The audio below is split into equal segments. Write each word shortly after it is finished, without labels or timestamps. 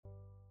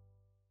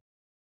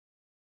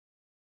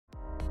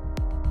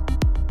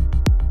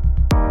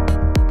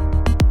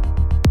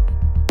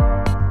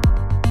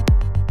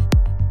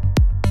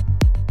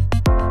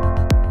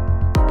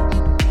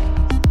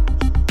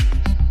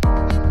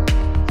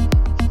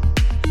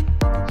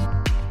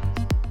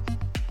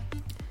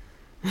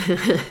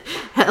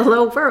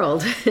Hello,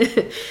 world.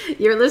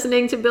 You're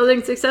listening to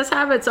Building Success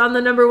Habits on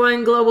the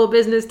 #1 global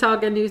business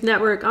talk and news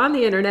network on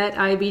the internet,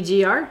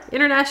 IBGR,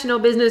 International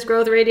Business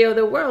Growth Radio,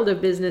 the world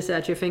of business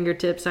at your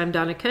fingertips. I'm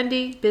Donna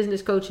Kunde,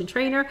 business coach and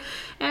trainer,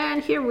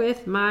 and here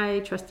with my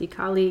trusty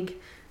colleague.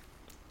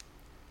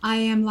 I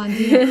am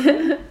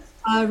Londina,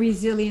 a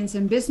resilience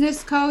and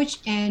business coach,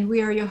 and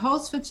we are your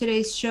hosts for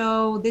today's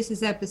show. This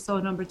is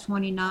episode number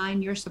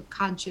 29, Your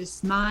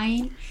Subconscious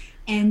Mind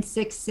and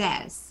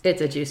Success.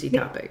 It's a juicy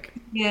topic.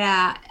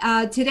 Yeah.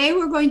 Today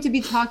we're going to be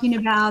talking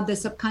about the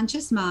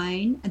subconscious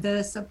mind.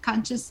 The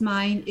subconscious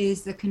mind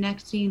is the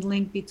connecting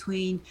link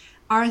between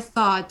our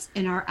thoughts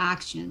and our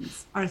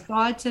actions. Our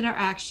thoughts and our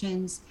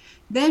actions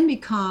then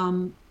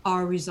become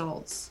our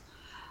results.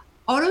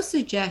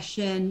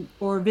 Autosuggestion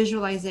or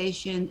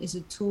visualization is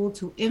a tool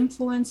to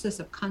influence the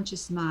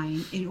subconscious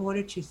mind in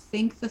order to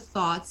think the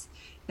thoughts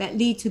that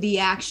lead to the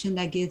action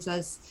that gives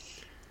us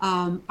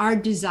our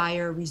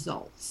desired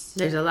results.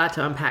 There's a lot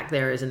to unpack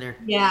there, isn't there?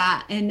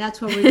 Yeah, and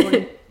that's what we're going to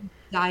be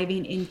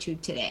diving into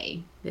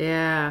today.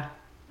 Yeah.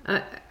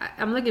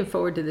 I'm looking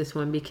forward to this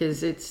one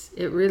because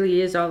it really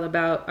is all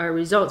about our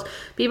results.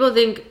 People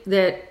think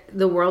that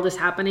the world is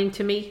happening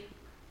to me.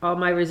 All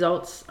my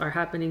results are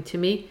happening to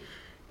me.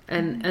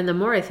 And the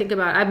more I think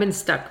about it, I've been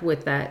stuck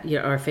with that,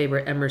 our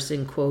favorite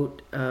Emerson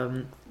quote,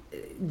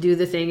 do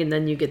the thing and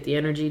then you get the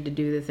energy to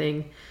do the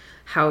thing.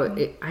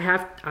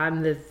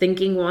 I'm the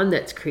thinking one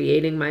that's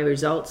creating my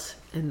results.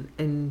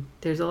 And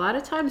there's a lot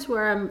of times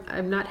where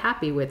I'm not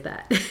happy with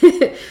that.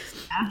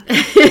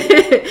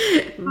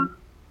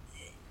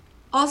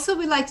 Also,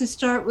 we like to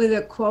start with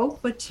a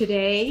quote, but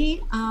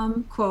today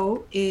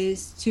quote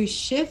is to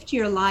shift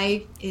your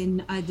life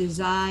in a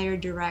desired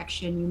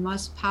direction. You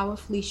must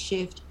powerfully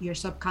shift your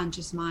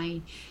subconscious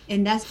mind.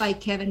 And that's by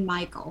Kevin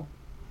Michael.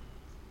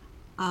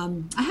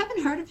 I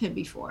haven't heard of him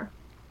before.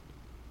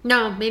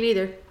 No, me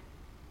neither.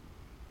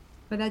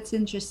 But that's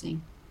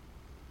interesting.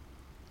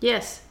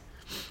 Yes.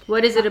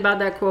 What is it about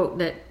that quote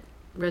that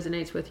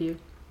resonates with you?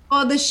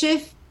 Well, to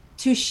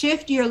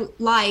shift your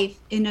life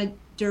in a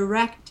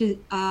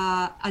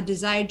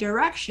desired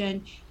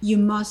direction, you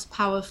must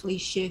powerfully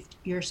shift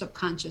your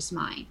subconscious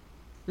mind.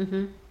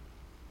 Mm-hmm.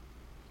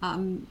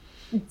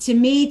 To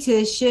me,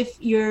 to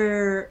shift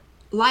your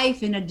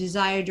life in a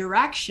desired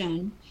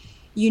direction,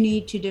 you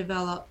need to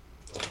develop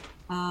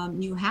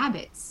new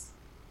habits.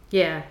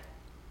 Yeah.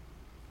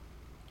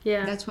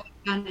 That's why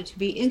I found it to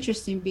be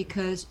interesting,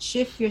 because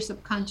shift your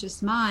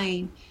subconscious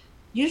mind,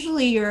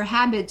 usually your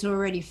habits are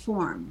already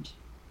formed.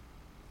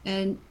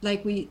 And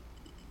like we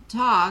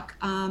talk,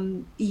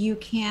 you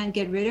can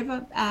get rid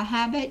of a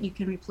habit, you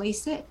can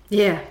replace it.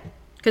 Yeah,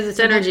 because it's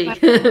energy.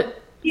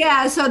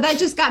 Yeah, so that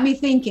just got me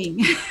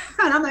thinking.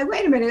 And I'm like,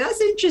 wait a minute, that's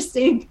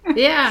interesting.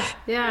 Yeah,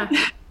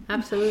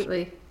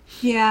 absolutely.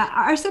 Yeah,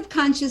 our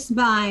subconscious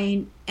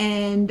mind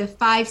and the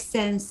 5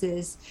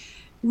 senses,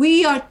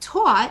 we are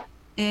taught,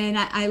 and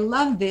I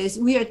love this,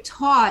 we are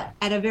taught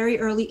at a very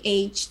early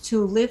age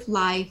to live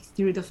life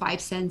through the 5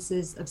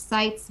 senses of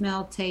sight,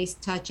 smell,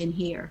 taste, touch, and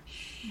hear.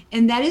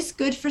 And that is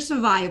good for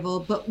survival,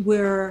 but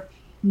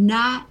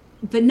not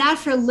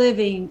for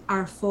living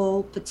our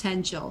full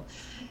potential.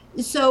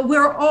 So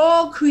we're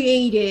all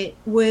created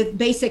with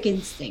basic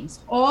instincts.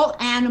 All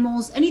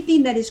animals,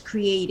 anything that is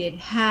created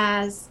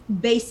has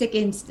basic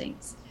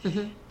instincts.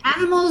 Mm-hmm.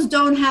 Animals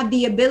don't have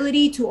the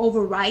ability to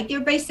override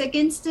their basic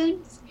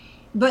instincts,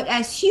 but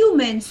as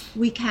humans,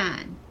 we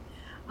can.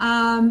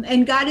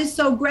 And God is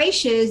so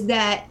gracious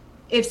that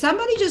if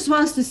somebody just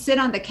wants to sit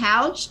on the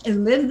couch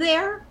and live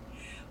there,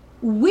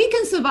 we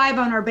can survive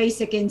on our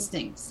basic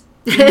instincts.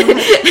 We know how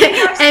to clean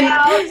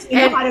ourselves, we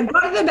know how to go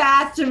to the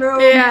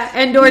bathroom. Yeah,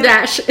 and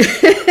DoorDash.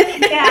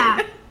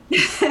 Yeah.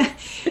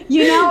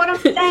 You know what I'm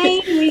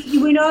saying?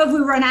 We know if we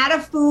run out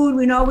of food,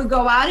 we know we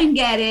go out and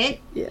get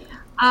it. Yeah.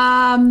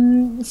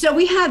 So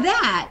we have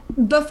that.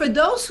 But for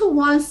those who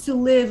wants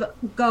to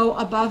go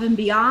above and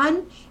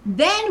beyond,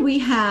 then we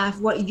have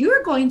what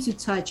you're going to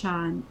touch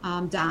on,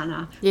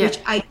 Donna, which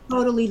I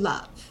totally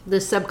love. The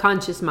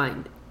subconscious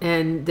mind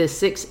and the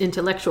 6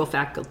 intellectual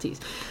faculties.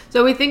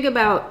 So we think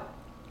about,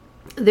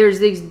 there's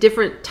these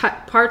different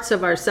parts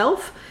of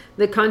ourself.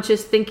 The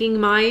conscious thinking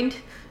mind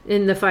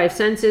in the 5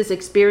 senses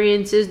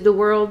experiences the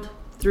world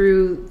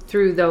through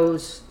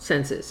those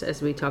senses,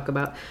 as we talk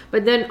about.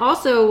 But then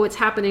also what's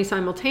happening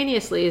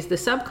simultaneously is the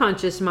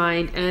subconscious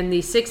mind and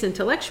the 6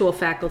 intellectual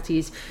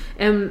faculties,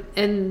 and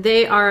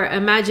they are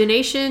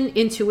imagination,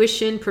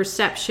 intuition,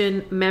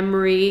 perception,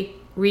 memory,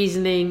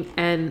 reasoning,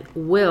 and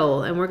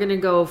will. And we're going to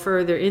go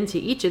further into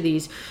each of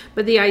these.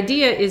 But the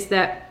idea is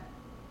that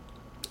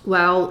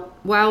while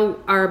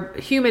our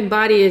human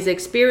body is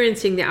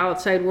experiencing the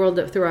outside world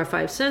through our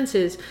 5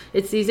 senses,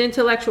 it's these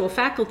intellectual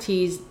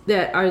faculties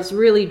that are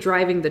really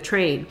driving the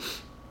train.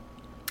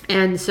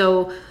 And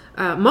so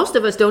most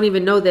of us don't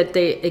even know that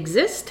they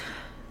exist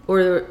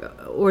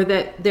or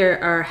that they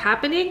are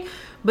happening.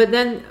 But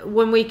then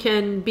when we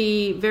can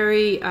be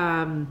very,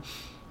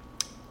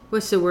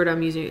 what's the word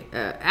I'm using?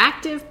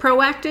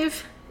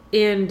 Proactive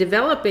in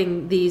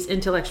developing these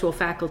intellectual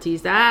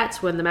faculties,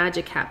 that's when the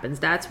magic happens.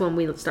 That's when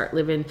we start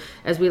living,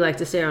 as we like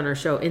to say on our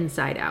show,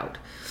 inside out.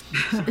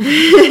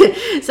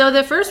 So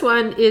the first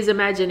one is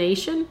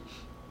imagination.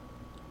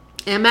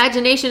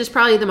 Imagination is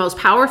probably the most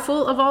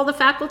powerful of all the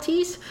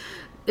faculties.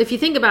 If you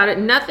think about it,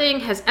 nothing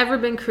has ever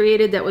been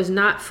created that was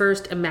not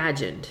first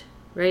imagined,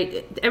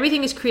 right?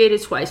 Everything is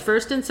created twice.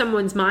 First in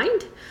someone's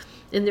mind,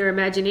 in their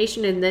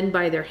imagination, and then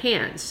by their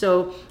hands.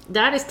 So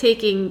that is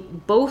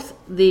taking both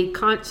the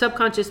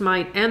subconscious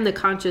mind and the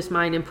conscious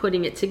mind and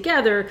putting it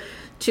together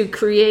to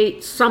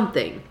create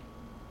something.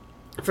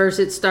 First,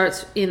 it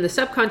starts in the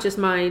subconscious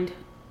mind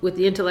with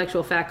the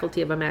intellectual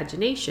faculty of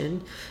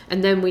imagination,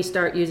 and then we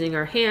start using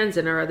our hands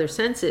and our other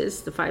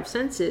senses, the 5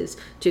 senses,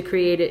 to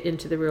create it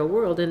into the real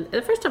world. And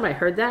the first time I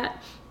heard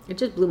that, it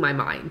just blew my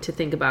mind to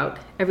think about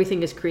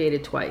everything is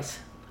created twice.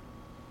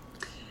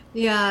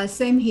 Yeah,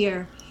 same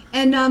here.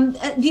 And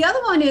the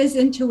other one is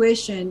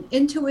intuition.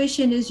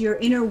 Intuition is your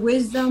inner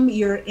wisdom,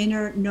 your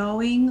inner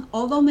knowing.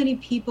 Although many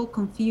people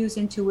confuse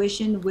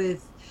intuition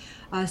with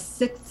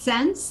sixth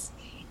sense,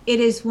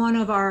 it is one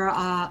of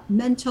our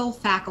mental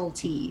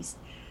faculties.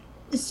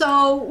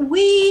 So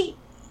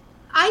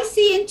I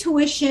see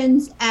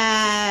intuitions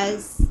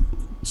as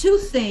 2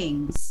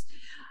 things.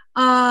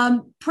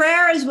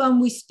 Prayer is when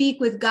we speak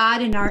with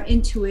God, and our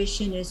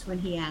intuition is when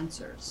he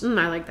answers.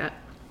 I like that.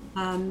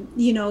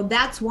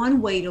 That's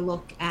one way to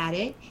look at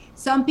it.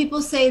 Some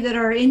people say that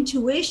our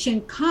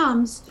intuition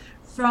comes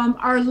from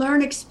our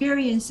learned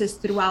experiences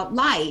throughout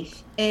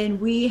life,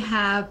 and we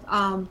have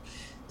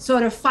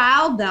sort of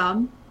filed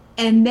them,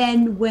 and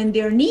then when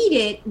they're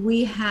needed,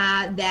 we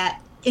have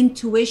that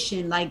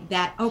intuition like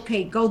that,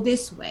 okay, go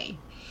this way.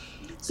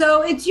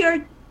 So it's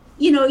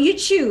you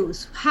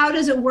choose. How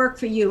does it work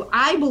for you?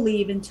 I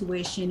believe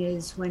intuition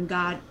is when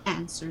God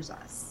answers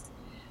us.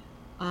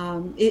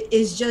 It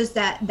is just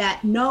that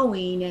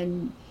knowing,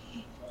 and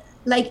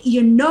like,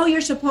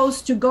 you're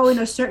supposed to go in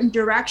a certain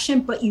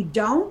direction, but you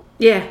don't.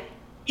 Yeah.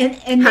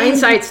 And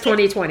hindsight's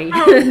 2020.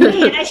 Oh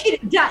man, I should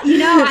have done.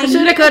 I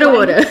shoulda, coulda,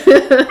 woulda.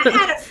 I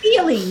had a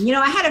feeling.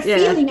 I had a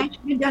feeling I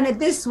should have done it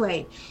this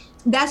way.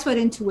 That's what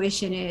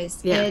intuition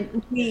is. Yeah.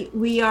 And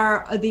we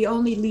are the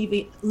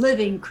only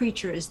living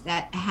creatures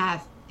that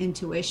have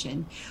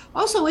intuition.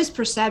 Also is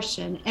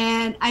perception,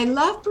 and I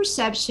love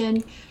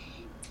perception.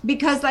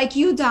 Because like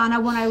you, Donna,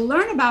 when I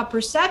learned about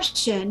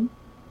perception,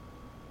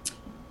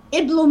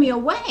 it blew me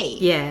away.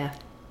 Yeah.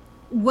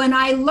 When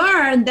I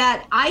learned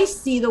that I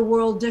see the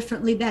world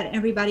differently than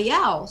everybody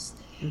else.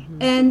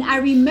 Mm-hmm. And I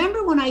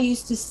remember when I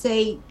used to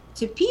say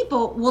to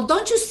people, well,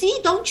 don't you see?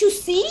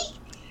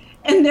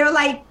 And they're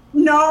like,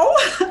 no,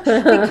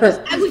 because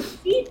I would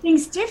see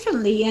things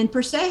differently. And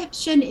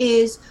perception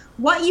is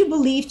what you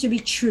believe to be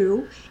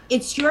true.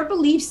 It's your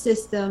belief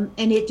system,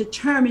 and it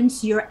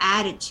determines your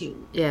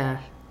attitude. Yeah.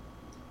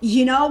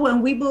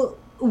 When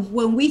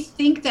we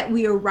think that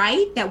we are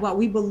right, that what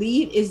we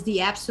believe is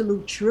the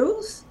absolute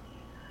truth,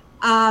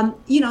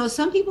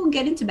 some people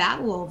get into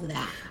battle over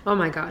that. Oh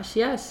my gosh,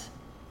 yes.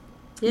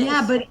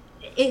 Yeah, but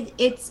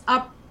it's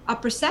a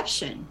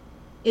perception.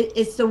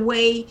 It's the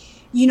way,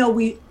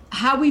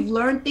 how we've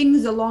learned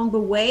things along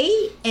the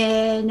way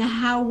and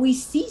how we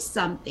see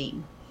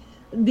something.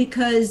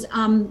 Because,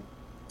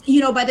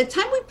 by the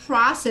time we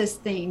process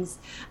things,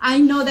 I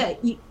know that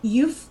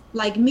you've,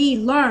 like me,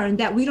 learned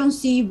that we don't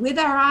see with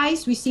our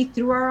eyes, we see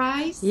through our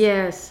eyes.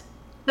 Yes.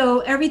 So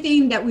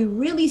everything that we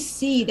really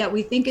see, that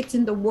we think it's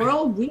in the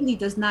world, really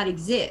does not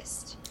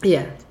exist.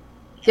 Yeah.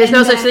 There's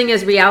no such thing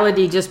as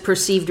reality, just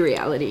perceived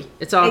reality.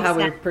 It's all how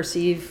we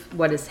perceive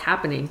what is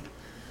happening.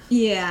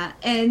 Yeah.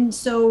 And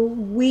so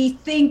we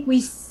think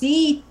we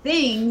see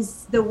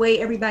things the way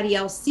everybody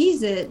else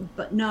sees it,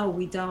 but no,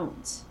 we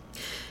don't.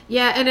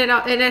 Yeah, and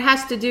it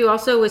has to do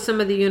also with some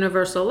of the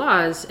universal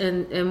laws,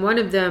 and one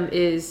of them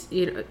is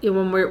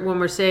when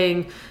we're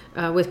saying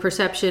with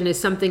perception, is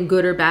something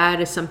good or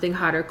bad, is something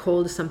hot or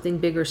cold, is something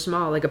big or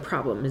small, like a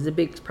problem, is a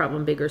big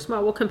problem big or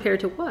small? Well, compared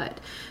to what?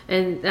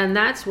 And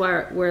that's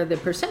where the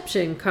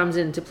perception comes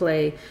into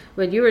play.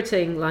 When you were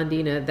saying,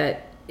 Londina,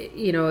 that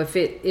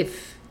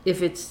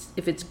if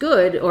it's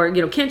good,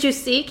 or can't you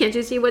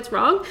see what's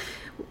wrong?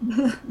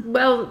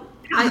 Well,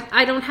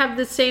 I don't have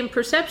the same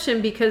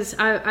perception because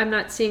I'm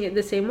not seeing it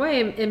the same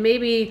way. And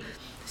maybe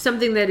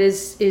something that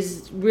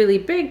is really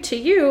big to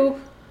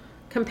you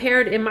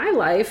compared in my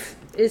life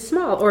is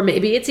small, or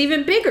maybe it's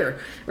even bigger,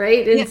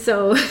 right? And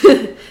so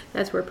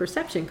that's where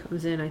perception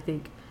comes in, I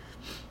think.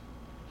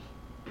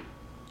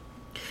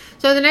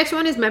 So the next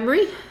one is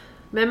memory.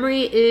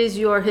 Memory is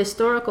your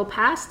historical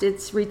past.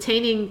 It's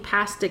retaining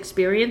past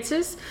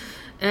experiences.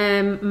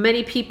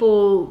 Many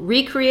people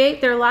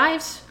recreate their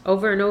lives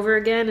over and over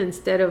again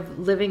instead of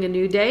living a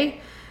new day.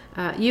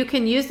 You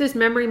can use this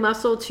memory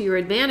muscle to your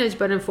advantage,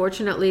 but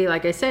unfortunately,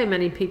 like I say,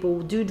 many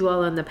people do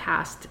dwell on the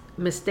past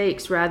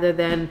mistakes rather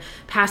than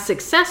past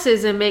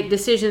successes and make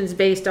decisions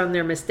based on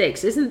their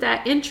mistakes. Isn't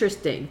that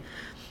interesting?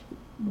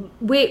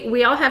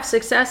 We all have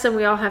success and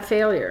we all have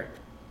failure.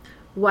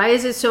 Why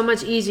is it so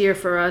much easier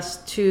for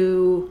us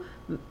to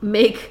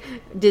make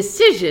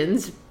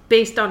decisions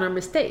based on our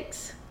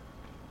mistakes.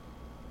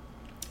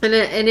 And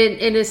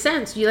in a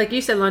sense, like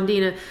you said,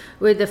 Londina,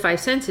 with the 5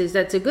 senses,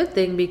 that's a good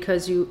thing,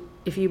 because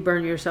if you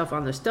burn yourself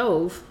on the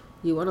stove,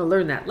 you want to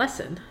learn that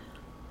lesson.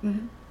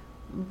 Mm-hmm.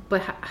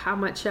 But how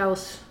much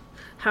else?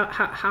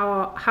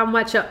 How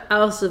much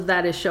else of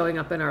that is showing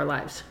up in our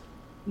lives?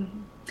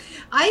 Mm-hmm.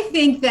 I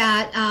think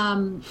that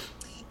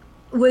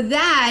with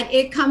that,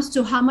 it comes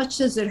to how much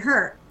does it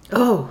hurt?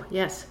 Oh,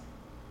 yes.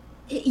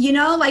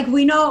 Like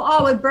we know,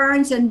 oh, it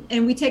burns,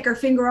 and we take our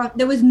finger off.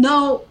 There was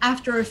no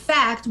after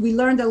effect. We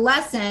learned a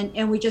lesson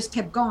and we just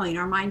kept going.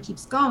 Our mind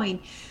keeps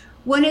going.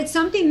 When it's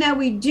something that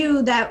we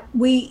do that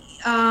we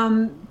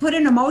put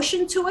an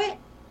emotion to it,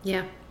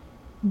 yeah,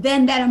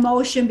 then that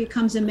emotion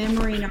becomes a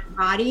memory in our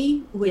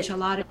body, which a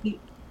lot of people,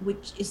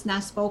 which is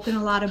not spoken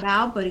a lot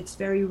about, but it's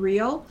very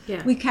real.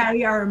 Yeah. We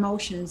carry our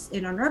emotions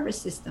in our nervous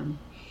system.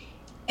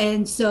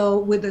 And so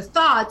with the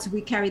thoughts, we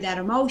carry that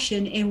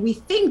emotion, and we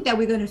think that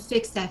we're going to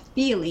fix that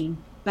feeling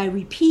by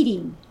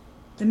repeating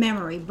the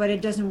memory, but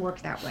it doesn't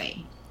work that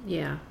way.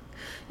 Yeah.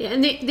 Yeah,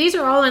 and these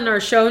are all in our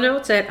show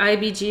notes at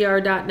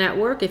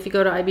IBGR.network. If you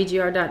go to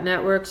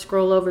IBGR.network,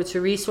 scroll over to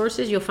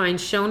resources, you'll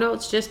find show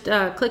notes. Just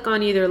click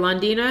on either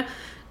Londina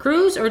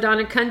Cruz or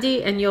Donna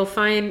Kunde, and you'll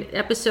find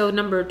episode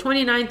number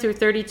 29 through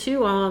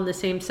 32 all on the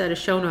same set of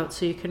show notes,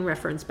 so you can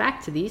reference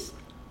back to these.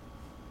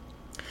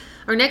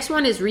 Our next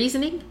one is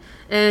reasoning.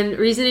 And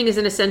reasoning is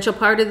an essential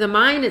part of the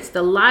mind. It's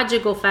the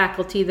logical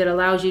faculty that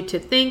allows you to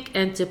think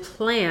and to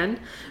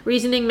plan.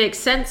 Reasoning makes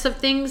sense of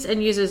things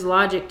and uses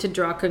logic to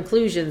draw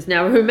conclusions.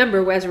 Now,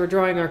 remember, as we're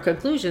drawing our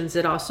conclusions,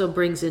 it also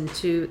brings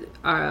into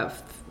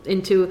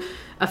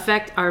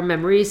effect our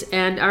memories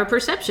and our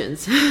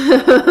perceptions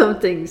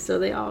of things. So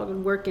they all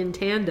work in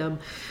tandem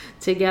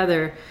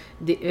together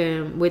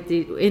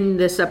in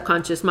the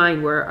subconscious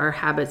mind, where our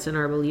habits and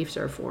our beliefs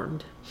are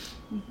formed.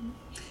 Mm-hmm.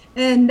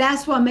 And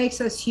that's what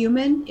makes us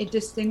human. It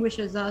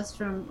distinguishes us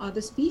from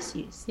other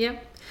species.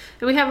 Yep.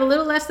 And we have a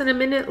little less than a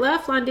minute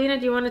left. Londina,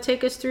 do you want to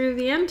take us through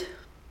the end?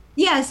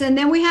 Yes, and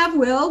then we have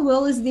will.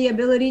 Will is the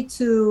ability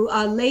to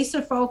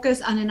laser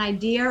focus on an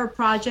idea or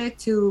project,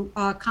 to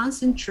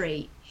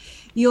concentrate.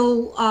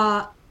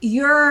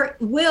 Your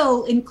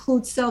will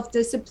includes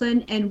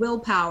self-discipline and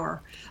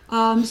willpower.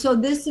 So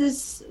this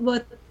is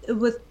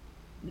with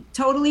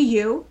totally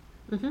you.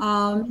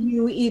 Mm-hmm.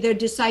 You either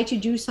decide to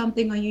do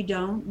something or you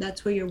don't.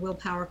 That's where your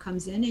willpower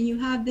comes in. And you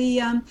have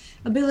the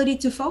ability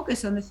to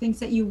focus on the things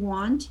that you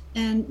want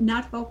and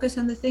not focus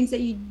on the things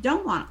that you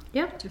don't want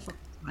to focus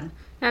on.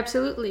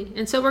 Absolutely.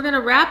 And so we're going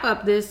to wrap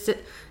up this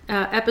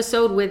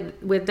episode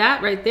with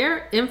that right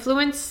there.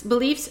 Influence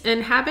beliefs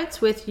and habits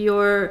with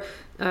your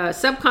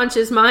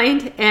subconscious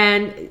mind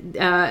and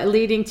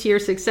leading to your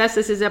success.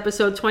 This is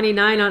episode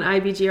 29 on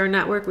IBGR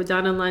Network with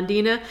Donna and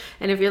Londina.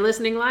 And if you're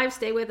listening live,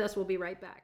 stay with us. We'll be right back.